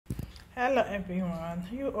Hello everyone,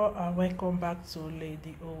 you all are welcome back to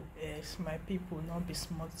Lady OS. My people, not be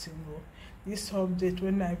smart single. This update,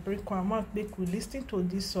 when I bring one out, make we listen to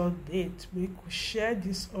this update, make we share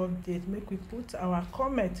this update, make we put our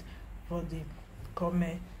comment for the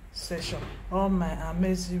comment section. All my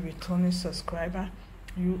amazing returning subscriber,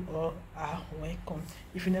 you all are welcome.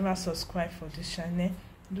 If you never subscribe for this channel,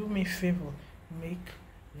 do me a favor, make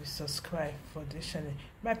you subscribe for this channel.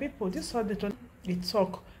 My people, this update we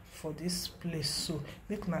talk for this place, so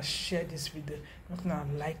make una share this video, make una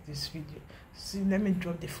like this video. See, let me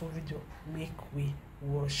drop the full video, make we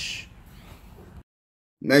watch.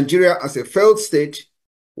 Nigeria as a failed state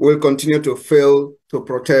will continue to fail to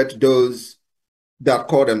protect those that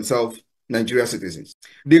call themselves Nigerian citizens.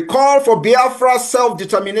 The call for Biafra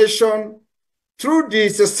self-determination through the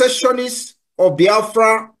secessionists of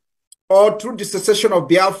Biafra or through the secession of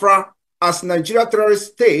Biafra as Nigeria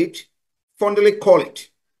terrorist state fondly call it,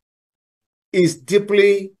 is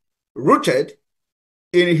deeply rooted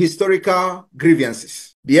in historical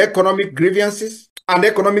grievances, the economic grievances and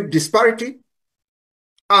economic disparity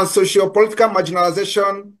and socio-political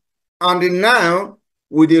marginalization, and now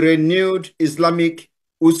with the renewed Islamic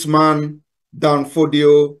Usman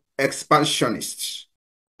Danfodio expansionists.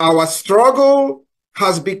 Our struggle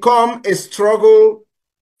has become a struggle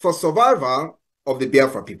for survival of the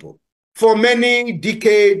Biafra people. For many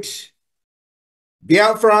decades,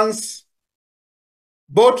 Biafrans,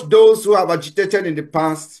 both those who have agitated in the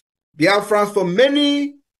past, Biafrans, for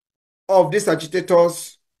many of these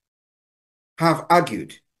agitators have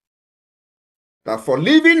argued that for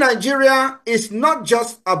leaving Nigeria is not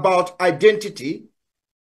just about identity,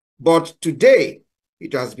 but today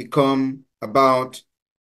it has become about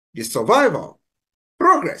the survival,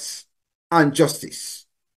 progress, and justice.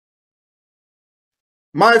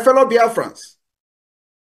 My fellow Biafrans,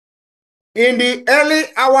 in the early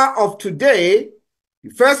hour of today,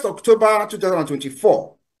 1st October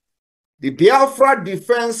 2024, the Biafra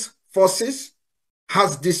Defense Forces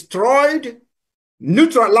has destroyed,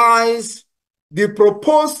 neutralized the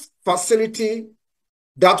proposed facility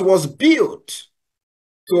that was built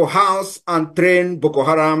to house and train Boko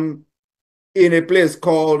Haram in a place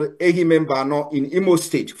called Ehimembano in Imo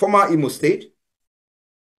State, former Imo State.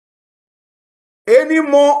 Any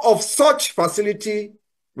more of such facility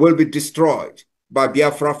will be destroyed by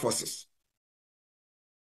Biafra forces.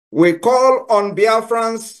 We call on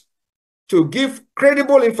Biafrans to give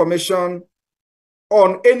credible information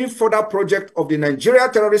on any further project of the Nigeria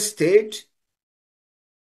terrorist state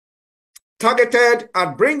targeted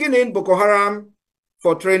at bringing in Boko Haram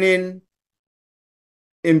for training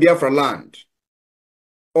in Biafra land,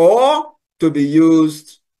 or to be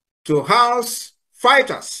used to house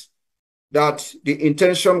fighters that the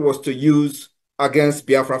intention was to use against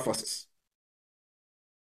Biafra forces.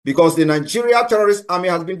 Because the Nigeria terrorist army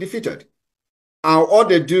has been defeated, and all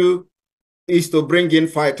they do is to bring in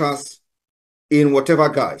fighters in whatever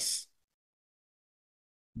guise.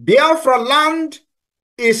 Biafra land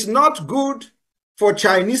is not good for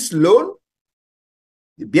Chinese loan.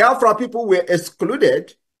 The Biafra people were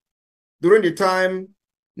excluded during the time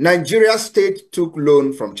Nigeria state took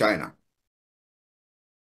loan from China.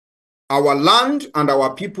 Our land and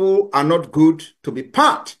our people are not good to be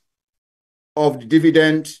part of the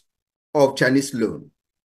dividend of Chinese loan.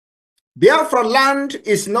 Biafra land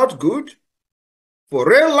is not good for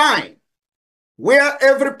rail line, where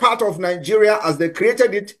every part of Nigeria, as they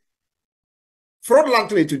created it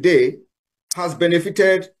fraudulently today, has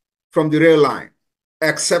benefited from the rail line,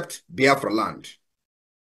 except Biafra land.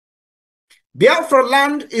 Biafra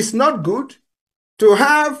land is not good to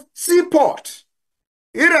have seaport,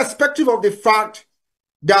 irrespective of the fact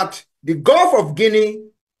that the Gulf of Guinea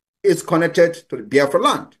is connected to the Biafra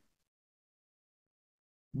land.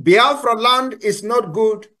 Biafra land is not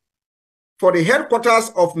good for the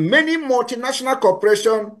headquarters of many multinational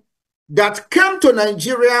corporations that came to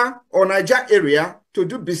Nigeria or Niger area to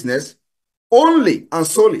do business only and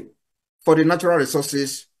solely for the natural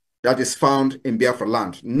resources that is found in Biafra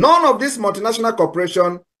land. None of these multinational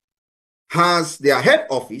corporations has their head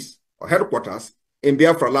office or headquarters in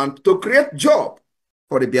Biafra land to create jobs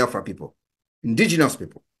for the Biafra people, indigenous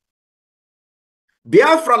people.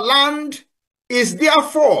 Biafra land is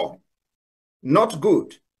therefore not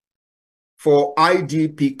good for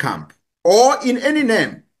IDP camp or in any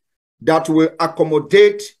name that will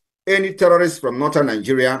accommodate any terrorists from northern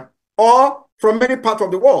Nigeria or from any part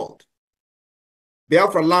of the world.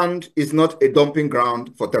 Biafra land is not a dumping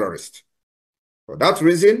ground for terrorists. For that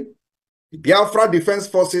reason, the Biafra Defense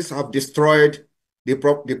Forces have destroyed the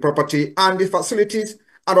property and the facilities,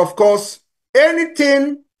 and of course,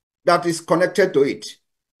 anything that is connected to it,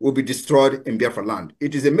 will be destroyed in Biafra land.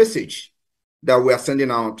 It is a message that we are sending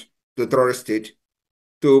out to the terrorist state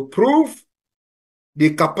to prove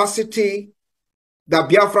the capacity that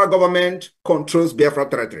Biafra government controls Biafra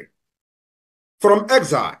territory from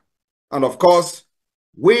exile, and of course,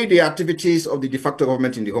 with the activities of the de facto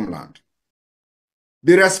government in the homeland.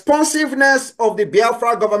 The responsiveness of the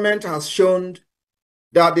Biafra government has shown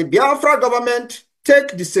that the Biafra government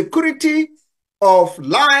take the security of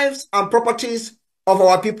lives and properties of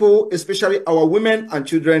our people, especially our women and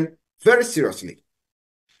children, very seriously.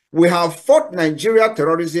 We have fought Nigeria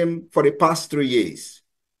terrorism for the past 3 years,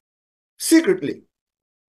 secretly.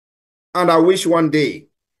 And I wish one day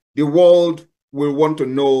the world will want to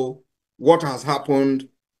know what has happened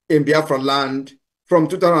in Biafra land from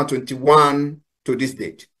 2021 to this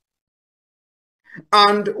date.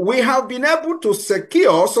 And we have been able to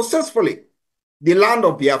secure successfully the land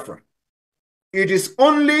of Biafra. It is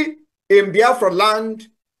only in Biafra land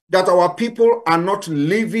that our people are not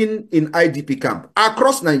living in IDP camp.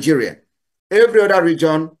 Across Nigeria, every other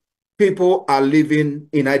region, people are living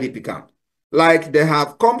in IDP camp. Like they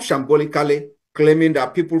have come shambolically, claiming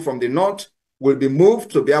that people from the north will be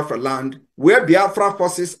moved to Biafra land, where Biafra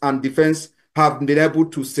forces and defense have been able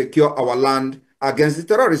to secure our land against the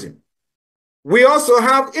terrorism. We also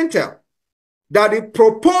have intel that the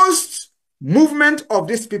proposed movement of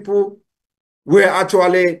these people were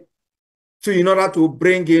actually in order to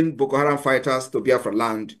bring in Boko Haram fighters to Biafra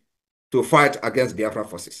land to fight against Biafra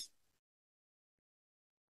forces.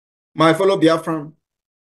 My fellow Biafran,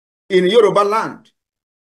 in Yoruba land,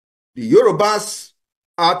 the Yorubas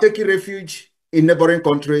are taking refuge in neighboring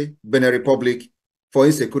country, Benin Republic, for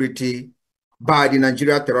insecurity by the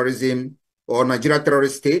Nigeria terrorism or Nigeria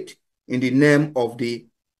terrorist state in the name of the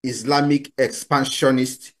Islamic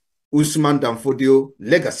expansionist Usman Dan Fodio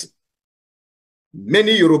legacy.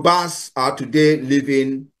 Many Yorubas are today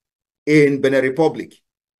living in Benin Republic.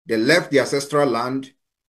 They left the ancestral land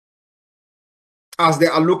as they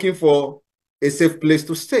are looking for a safe place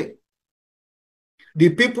to stay. The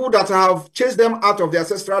people that have chased them out of the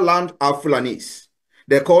ancestral land are Fulanis.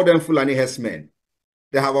 They call them Fulani herdsmen.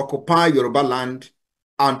 They have occupied Yoruba land,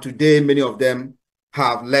 and today many of them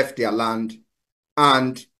have left their land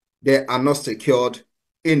and they are not secured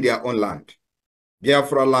in their own land.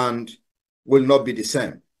 Biafra land will not be the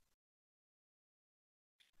same.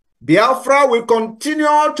 Biafra will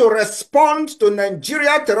continue to respond to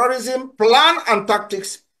Nigeria terrorism plan and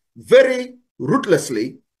tactics very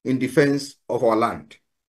ruthlessly in defense of our land.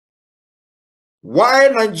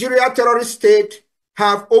 While Nigeria terrorist state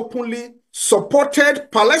have openly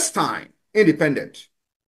supported Palestine independence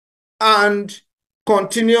and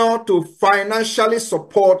continue to financially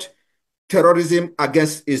support terrorism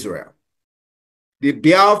against Israel, the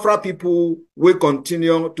Biafra people will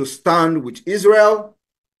continue to stand with Israel,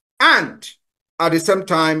 and at the same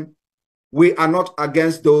time, we are not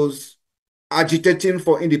against those agitating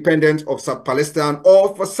for independence of South Palestine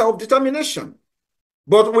or for self-determination.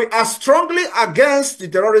 But we are strongly against the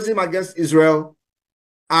terrorism against Israel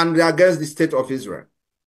and against the state of Israel.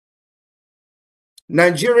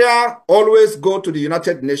 Nigeria always go to the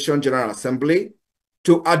United Nations General Assembly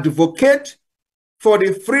to advocate for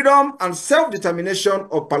the freedom and self-determination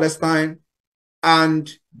of Palestine,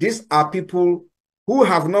 and these are people who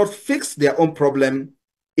have not fixed their own problem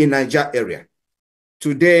in Niger area.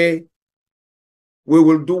 Today, we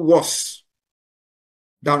will do worse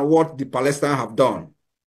than what the Palestinians have done,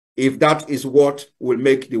 if that is what will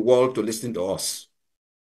make the world to listen to us.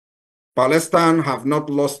 Palestine have not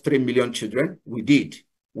lost 3 million children. We did.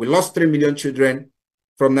 We lost 3 million children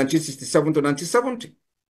from 1967 to 1970.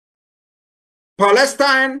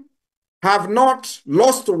 Palestine have not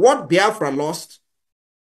lost what Biafra lost.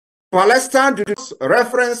 Palestine, the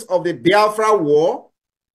reference of the Biafra war,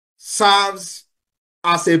 serves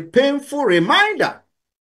as a painful reminder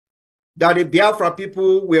that the Biafra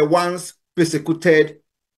people were once persecuted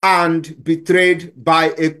and betrayed by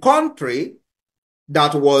a country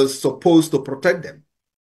that was supposed to protect them.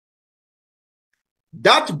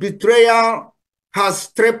 That betrayal has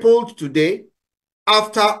tripled today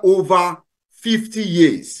after over 50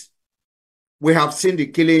 years. We have seen the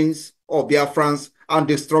killings of Biafrans and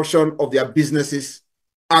destruction of their businesses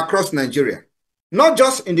across Nigeria. Not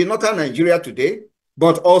just in the northern Nigeria today,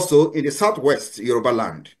 but also in the southwest Yoruba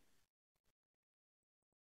land.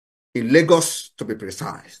 In Lagos, to be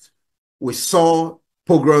precise, we saw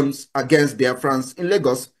pogroms against Biafrans in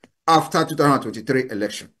Lagos after 2023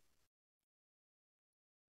 election.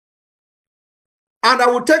 And I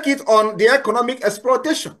will take it on the economic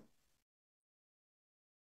exploitation.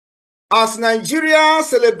 As Nigeria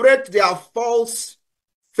celebrates their false,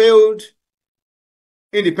 failed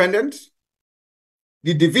independence,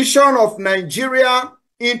 the division of Nigeria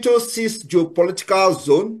into 6 geopolitical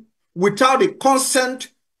zones without the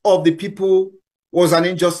consent of the people was an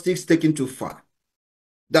injustice taken too far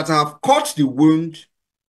that have cut the wound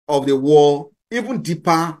of the war even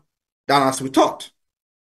deeper than as we thought.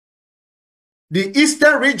 The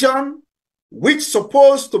eastern region, which is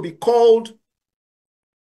supposed to be called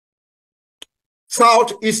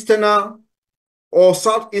Southeastern or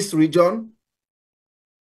Southeast region,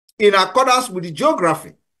 in accordance with the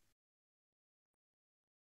geography,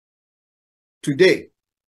 today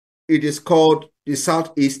it is called the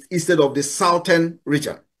Southeast instead of the Southern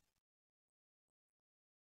region.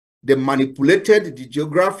 They manipulated the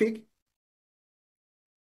geographic,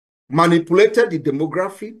 manipulated the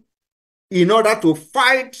demography in order to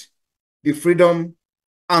fight the freedom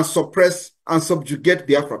and suppress and subjugate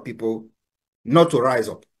Biafra people not to rise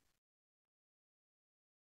up.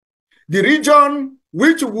 The region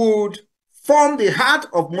which would form the heart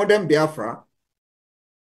of modern Biafra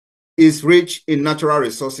is rich in natural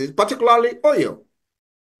resources, particularly oil.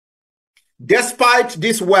 Despite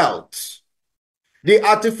this wealth, the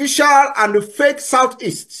artificial and the fake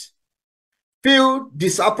Southeast feel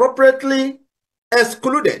disappropriately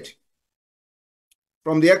excluded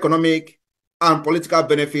from the economic and political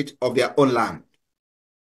benefit of their own land.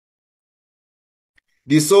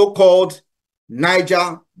 The so-called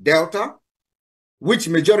Niger Delta, which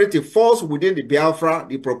majority falls within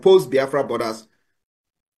the proposed Biafra borders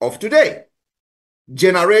of today,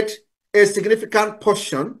 generate a significant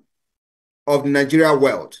portion of the Nigeria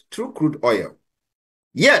wealth through crude oil.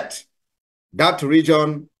 Yet, that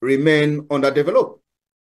region remains underdeveloped,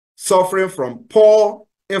 suffering from poor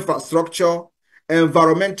infrastructure,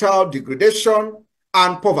 environmental degradation,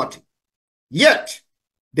 and poverty. Yet,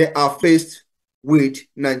 they are faced with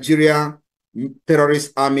Nigeria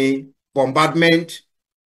terrorist army bombardment,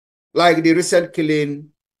 like the recent killing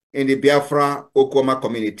in the Biafra Okoma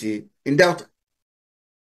community in Delta.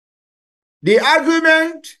 The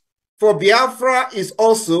argument for Biafra is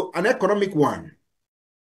also an economic one.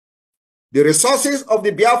 The resources of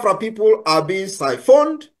the Biafra people are being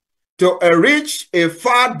siphoned to enrich a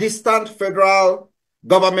far distant federal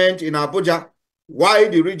government in Abuja, while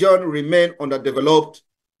the region remains underdeveloped.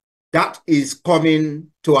 That is coming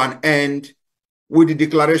to an end with the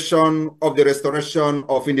declaration of the restoration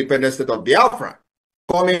of independent state of Biafra,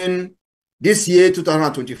 coming this year,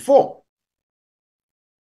 2024.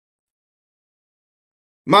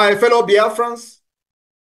 My fellow Biafrans,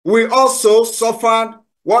 we also suffered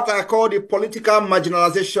what I call the political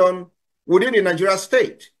marginalization within the Nigeria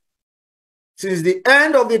state. Since the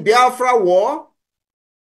end of the Biafra war,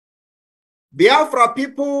 Biafra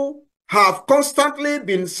people have constantly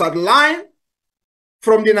been sidelined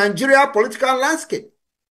from the Nigeria political landscape,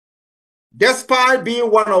 despite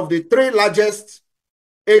being one of the 3 largest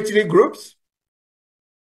ethnic groups.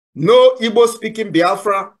 No Igbo-speaking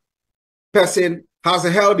Biafra person has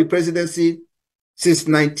held the presidency since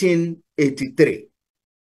 1983.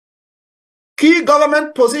 Key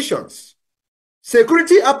government positions,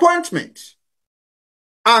 security appointments,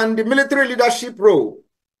 and the military leadership role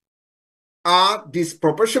are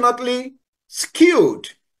disproportionately skewed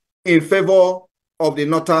in favor of the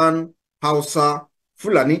Northern Hausa,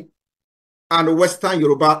 Fulani, and Western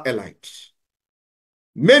Yoruba elites.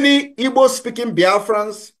 Many Igbo-speaking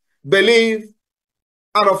Biafrans believe,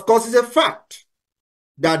 and of course it's a fact,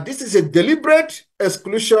 that this is a deliberate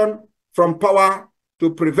exclusion from power to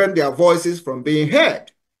prevent their voices from being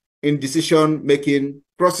heard in decision-making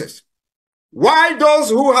process. While those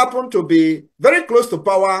who happen to be very close to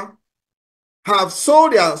power have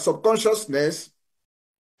sold their subconsciousness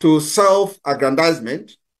to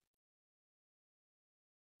self-aggrandizement,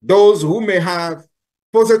 those who may have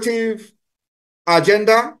positive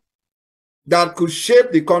agenda that could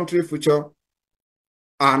shape the country's future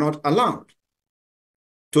are not allowed.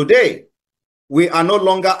 Today, we are no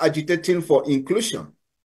longer agitating for inclusion,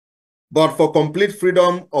 but for complete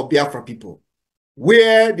freedom of Biafra people,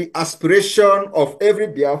 where the aspiration of every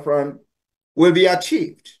Biafran will be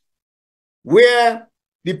achieved, where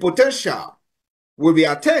the potential will be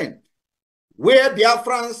attained, where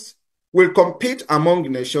Biafrans will compete among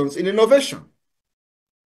nations in innovation,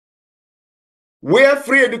 where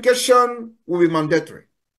free education will be mandatory,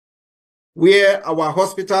 where our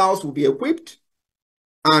hospitals will be equipped,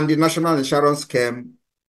 and the national insurance scheme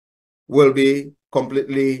will be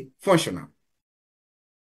completely functional.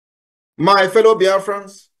 My fellow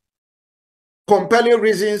Biafrans, compelling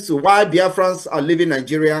reasons why Biafrans are leaving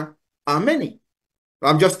Nigeria are many.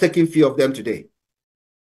 I'm just taking a few of them today.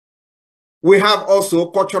 We have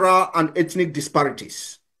also cultural and ethnic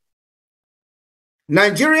disparities.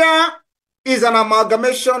 Nigeria is an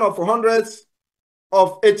amalgamation of hundreds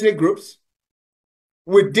of ethnic groups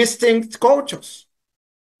with distinct cultures,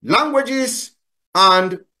 languages,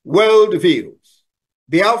 and worldviews.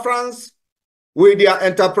 Biafrans, with their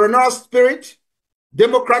entrepreneurial spirit,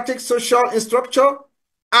 democratic social structure,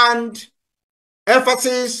 and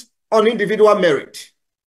emphasis on individual merit,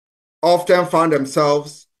 often found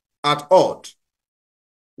themselves at odds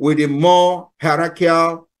with a more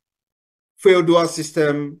hierarchical feudal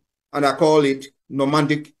system, and I call it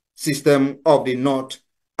nomadic system of the North,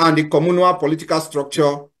 and the communal political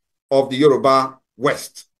structure of the Yoruba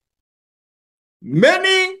West.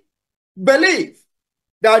 Many believe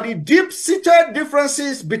that the deep-seated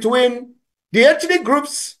differences between the ethnic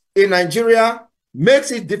groups in Nigeria makes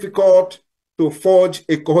it difficult to forge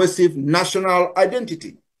a cohesive national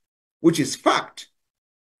identity, which is fact,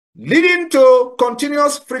 leading to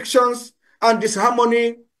continuous frictions and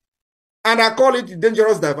disharmony, and I call it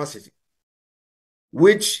dangerous diversity,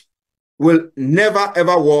 which will never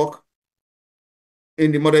ever work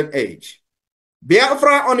in the modern age.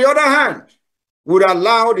 Biafra, on the other hand, would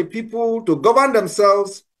allow the people to govern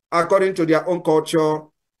themselves according to their own culture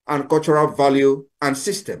and cultural value and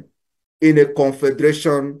system in a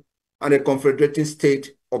confederation and a confederating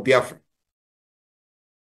state of Biafra.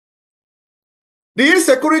 The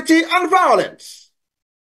insecurity and violence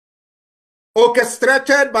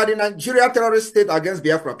orchestrated by the Nigeria terrorist state against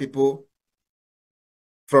Biafra people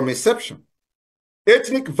from inception,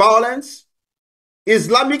 ethnic violence,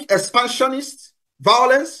 Islamic expansionist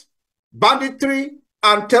violence, banditry,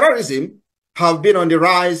 and terrorism have been on the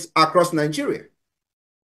rise across Nigeria,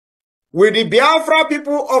 with the Biafra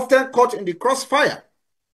people often caught in the crossfire.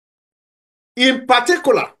 In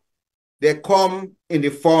particular, they come in the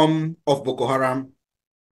form of Boko Haram,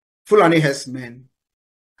 Fulani herdsmen,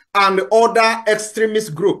 and other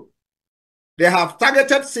extremist groups. They have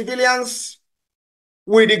targeted civilians,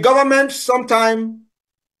 with the government sometimes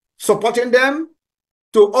supporting them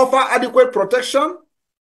to offer adequate protection.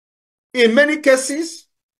 In many cases,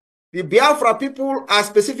 the Biafra people are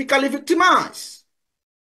specifically victimized,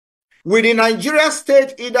 with the Nigeria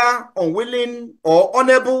state either unwilling or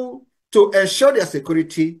unable to ensure their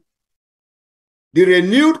security. The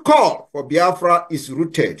renewed call for Biafra is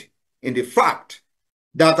rooted in the fact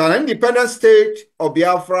that an independent state of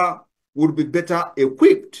Biafra would be better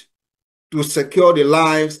equipped to secure the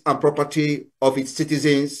lives and property of its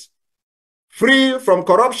citizens, free from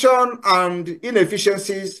corruption and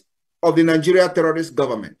inefficiencies of the Nigeria terrorist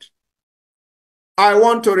government. I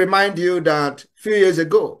want to remind you that a few years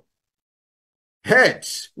ago,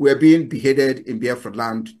 heads were being beheaded in Biafra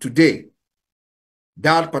land. Today,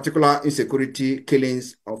 that particular insecurity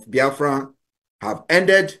killings of Biafra have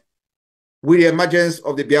ended with the emergence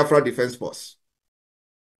of the Biafra Defense Force.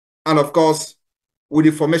 And of course, with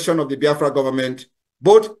the formation of the Biafra government,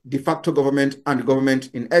 both de facto government and the government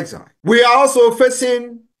in exile. We are also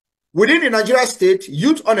facing, within the Nigeria state,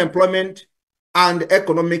 youth unemployment and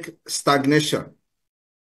economic stagnation.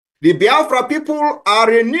 The Biafra people are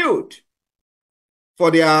renewed for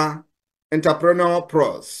their entrepreneurial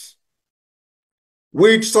prowess,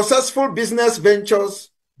 with successful business ventures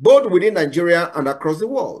both within Nigeria and across the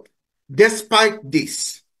world. Despite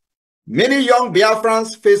this, many young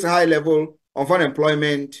Biafrans face a high level of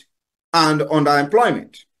unemployment and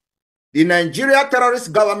underemployment. The Nigeria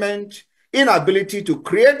terrorist government inability to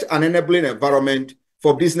create an enabling environment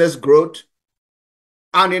for business growth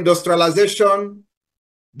and industrialization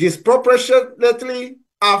disproportionately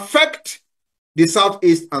affect the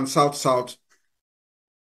Southeast and South-South,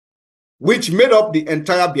 which made up the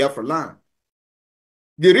entire Biafra land.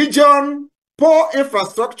 The region, poor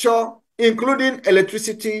infrastructure, including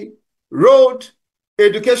electricity, road,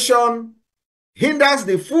 education, hinders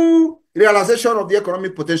the full realization of the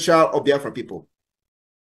economic potential of Biafra people.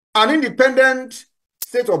 An independent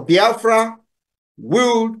state of Biafra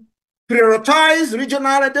will prioritize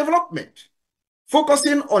regional development,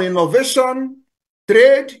 focusing on innovation,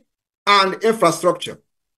 trade, and infrastructure,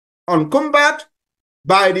 uncumbered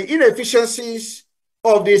by the inefficiencies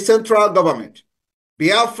of the central government.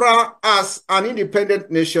 Biafra, as an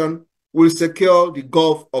independent nation, will secure the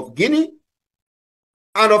Gulf of Guinea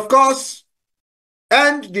and, of course,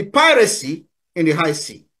 end the piracy in the high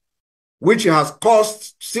sea, which has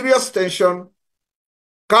caused serious tension,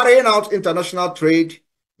 carrying out international trade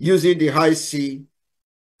using the high sea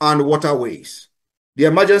and waterways. The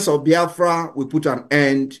emergence of Biafra will put an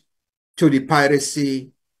end to the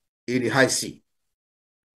piracy in the high sea.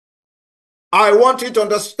 I want you to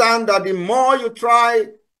understand that the more you try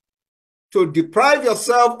to deprive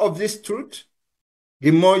yourself of this truth,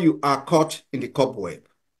 the more you are caught in the cobweb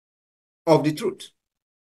of the truth.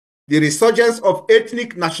 the resurgence of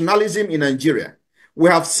ethnic nationalism in Nigeria. We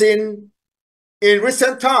have seen in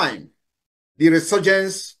recent time the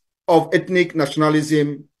resurgence of ethnic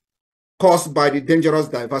nationalism caused by the dangerous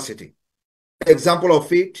diversity. Example of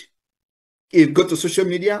it, if you go to social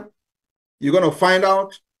media, you're going to find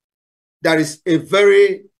out there is a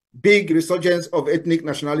very big resurgence of ethnic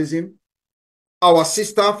nationalism. Our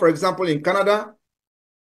sister, for example, in Canada,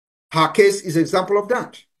 her case is an example of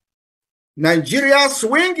that. Nigeria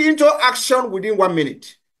swing into action within 1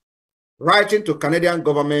 minute, writing to Canadian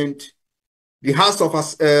government, the House of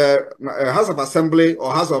Assembly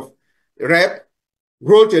or House of Rep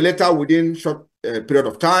wrote a letter within short period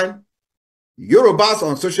of time. Yorubas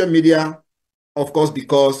on social media, of course,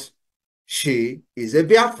 because she is a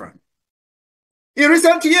Biafran. In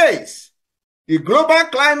recent years, the global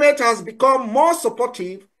climate has become more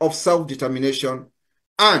supportive of self-determination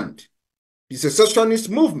and the secessionist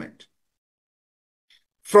movement.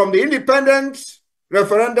 From the independence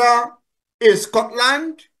referenda in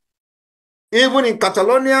Scotland, even in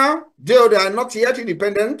Catalonia, though they are not yet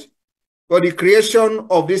independent, but the creation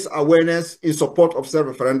of this awareness in support of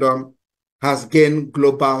self-referendum has gained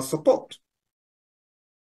global support.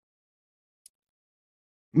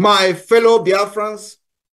 My fellow Biafrans,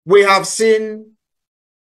 we have seen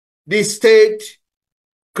the state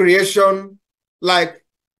creation like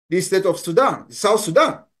the state of Sudan, South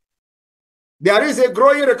Sudan. There is a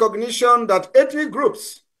growing recognition that ethnic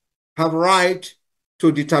groups have right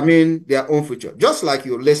to determine their own future, just like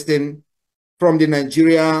you're listening from the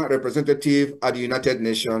Nigeria representative at the United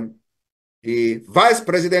Nations, the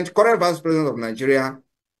current vice president of Nigeria,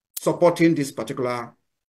 supporting this particular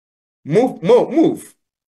move.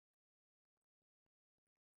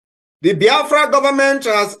 The Biafra government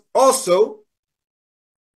has also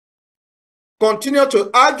continued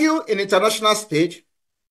to argue in international stage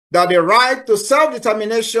that the right to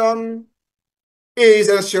self-determination is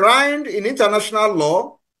enshrined in international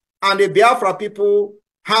law, and the Biafra people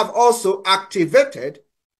have also activated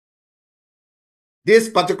this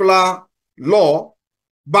particular law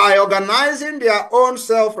by organizing their own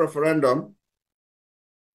self-referendum,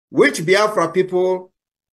 which Biafra people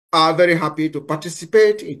are very happy to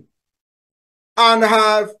participate in and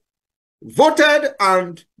have voted,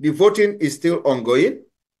 and the voting is still ongoing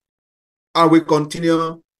and will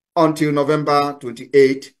continue until November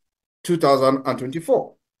 28,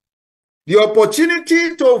 2024. The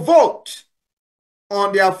opportunity to vote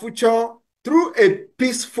on their future through a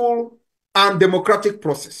peaceful and democratic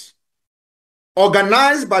process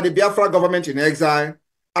organized by the Biafra government in exile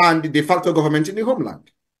and the de facto government in the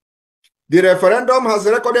homeland. The referendum has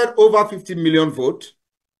recorded over 50 million votes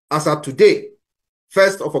as of today,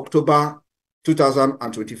 1st of October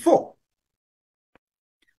 2024.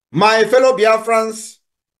 My fellow Biafrans,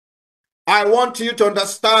 I want you to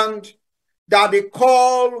understand that the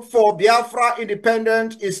call for Biafra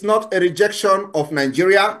independence is not a rejection of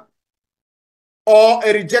Nigeria or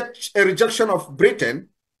a rejection of Britain,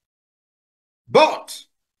 but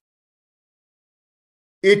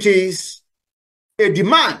it is a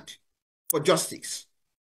demand for justice,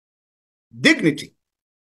 dignity,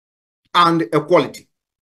 and equality.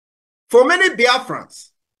 For many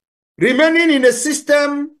Biafrans, remaining in a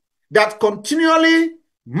system that continually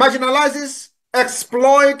marginalizes,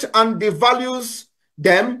 exploits, and devalues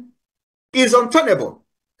them is untenable.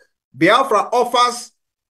 Biafra offers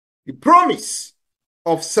the promise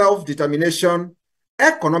of self-determination,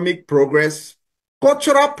 economic progress,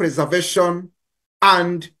 cultural preservation,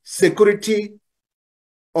 and security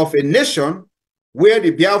of a nation where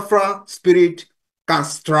the Biafra spirit can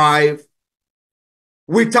strive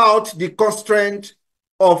without the constraint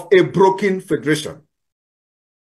of a broken federation.